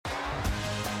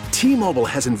T-Mobile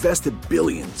has invested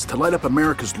billions to light up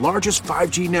America's largest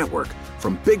 5G network,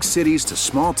 from big cities to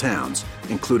small towns,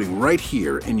 including right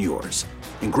here in yours.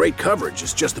 And great coverage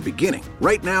is just the beginning.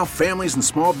 Right now, families and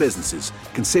small businesses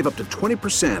can save up to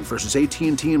 20% versus AT&T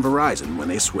and Verizon when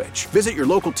they switch. Visit your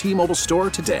local T-Mobile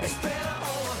store today.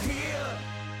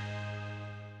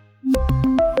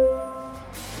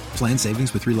 Plan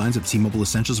savings with 3 lines of T-Mobile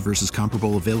Essentials versus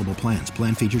comparable available plans.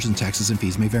 Plan features and taxes and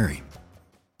fees may vary.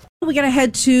 We got to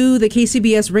head to the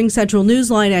KCBS Ring Central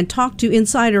Newsline and talk to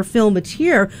insider Phil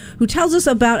Matier, who tells us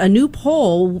about a new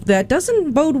poll that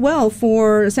doesn't bode well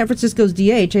for San Francisco's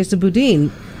DA, Chesa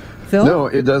Boudin. Phil? No,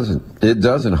 it doesn't. It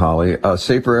doesn't, Holly.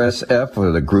 Safer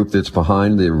SF, the group that's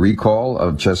behind the recall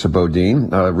of Chesa Boudin,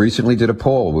 recently did a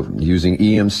poll using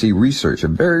EMC Research, a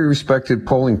very respected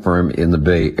polling firm in the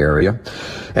Bay Area.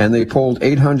 And they polled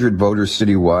 800 voters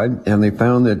citywide, and they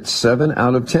found that 7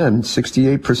 out of 10,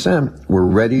 68%, were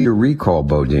ready to recall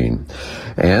Boudin.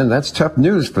 And that's tough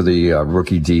news for the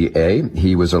rookie DA.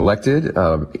 He was elected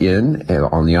on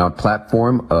the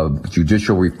platform of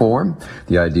judicial reform,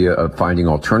 the idea of finding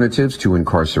alternatives to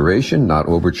incarceration, not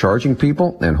overcharging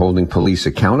people and holding police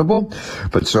accountable.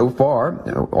 But so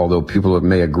far, although people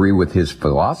may agree with his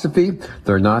philosophy,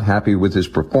 they're not happy with his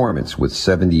performance, with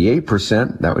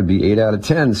 78%, that would be 8 out of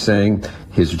 10, saying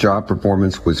his job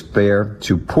performance was fair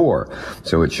to poor.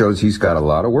 So it shows he's got a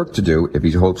lot of work to do if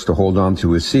he hopes to hold on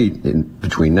to his seat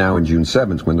between now and June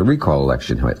 7th when the recall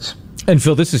election hits. And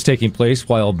Phil, this is taking place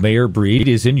while Mayor Breed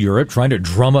is in Europe trying to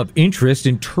drum up interest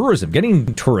in tourism,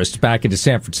 getting tourists back into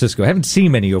San Francisco. I haven't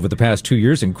seen many over the past 2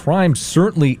 years, and crime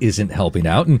certainly isn't helping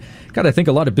out. And God, I think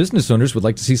a lot of business owners would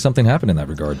like to see something happen in that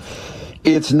regard.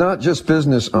 It's not just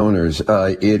business owners.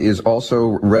 It is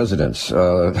also residents.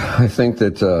 I think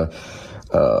that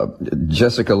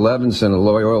Jessica Levinson, a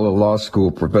Loyola Law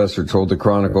School professor, told the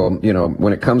Chronicle,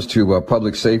 when it comes to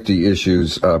public safety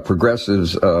issues,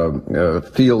 progressives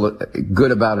feel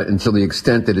good about it until the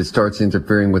extent that it starts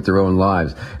interfering with their own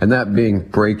lives. And that being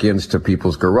break-ins to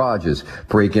people's garages,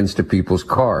 break-ins to people's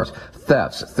cars,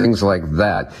 thefts, things like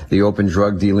that, the open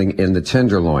drug dealing in the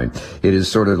Tenderloin. It is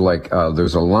sort of like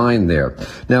there's a line there.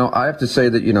 Now, I have to say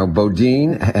that,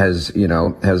 Boudin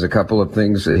has a couple of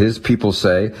things. His people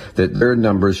say that their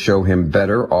numbers show him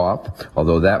better off,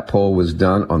 although that poll was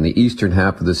done on the eastern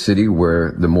half of the city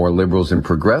where the more liberals and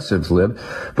progressives live.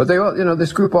 But they all,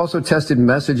 this group also tested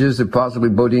messages that possibly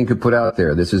Boudin could put out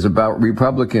there. This is about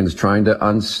Republicans trying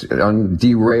to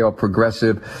derail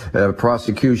progressive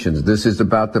prosecutions. This is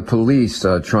about the police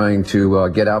trying to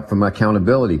get out from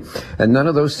accountability. And none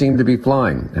of those seem to be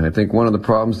flying. And I think one of the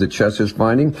problems that Chesa's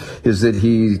finding is that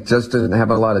he just doesn't have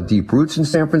a lot of deep roots in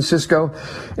San Francisco,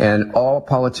 and all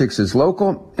politics is local,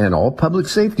 and all public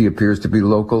safety appears to be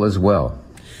local as well.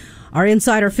 Our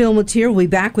insider Phil Matier will be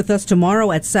back with us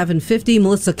tomorrow at 7:50.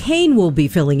 Melissa Kane will be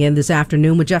filling in this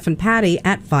afternoon with Jeff and Patty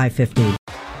at 5:50.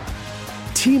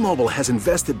 T-Mobile has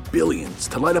invested billions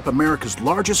to light up America's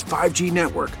largest 5G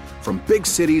network, from big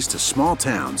cities to small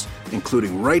towns,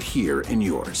 including right here in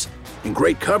yours. And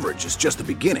great coverage is just the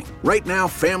beginning. Right now,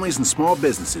 families and small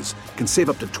businesses can save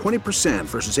up to 20%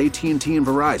 versus AT&T and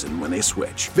Verizon when they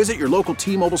switch. Visit your local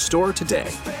T-Mobile store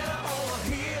today.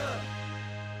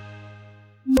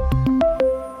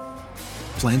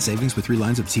 Plan savings with 3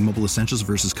 lines of T-Mobile Essentials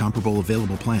versus comparable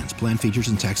available plans. Plan features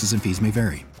and taxes and fees may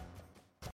vary.